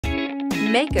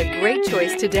Make a great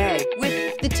choice today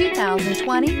with the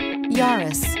 2020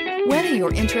 Yaris. Whether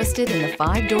you're interested in the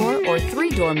 5-door or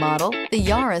 3-door model, the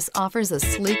Yaris offers a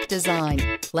sleek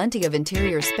design, plenty of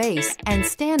interior space, and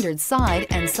standard side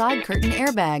and side curtain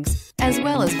airbags, as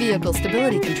well as vehicle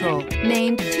stability control.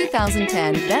 Named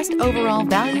 2010 Best Overall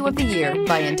Value of the Year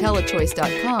by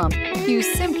IntelliChoice.com, you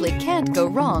simply can't go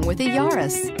wrong with a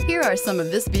Yaris. Here are some of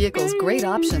this vehicle's great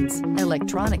options: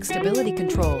 electronic stability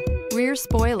control, rear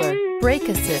spoiler, brake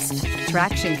assist,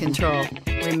 traction control,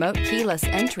 remote keyless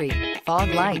entry, fog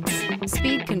lights,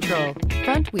 speed control,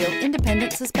 front wheel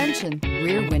independent suspension,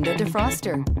 rear window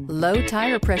defroster, low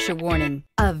tire pressure warning.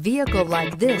 A vehicle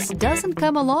like this doesn't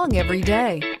come along every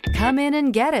day. Come in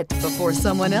and get it before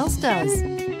someone else does.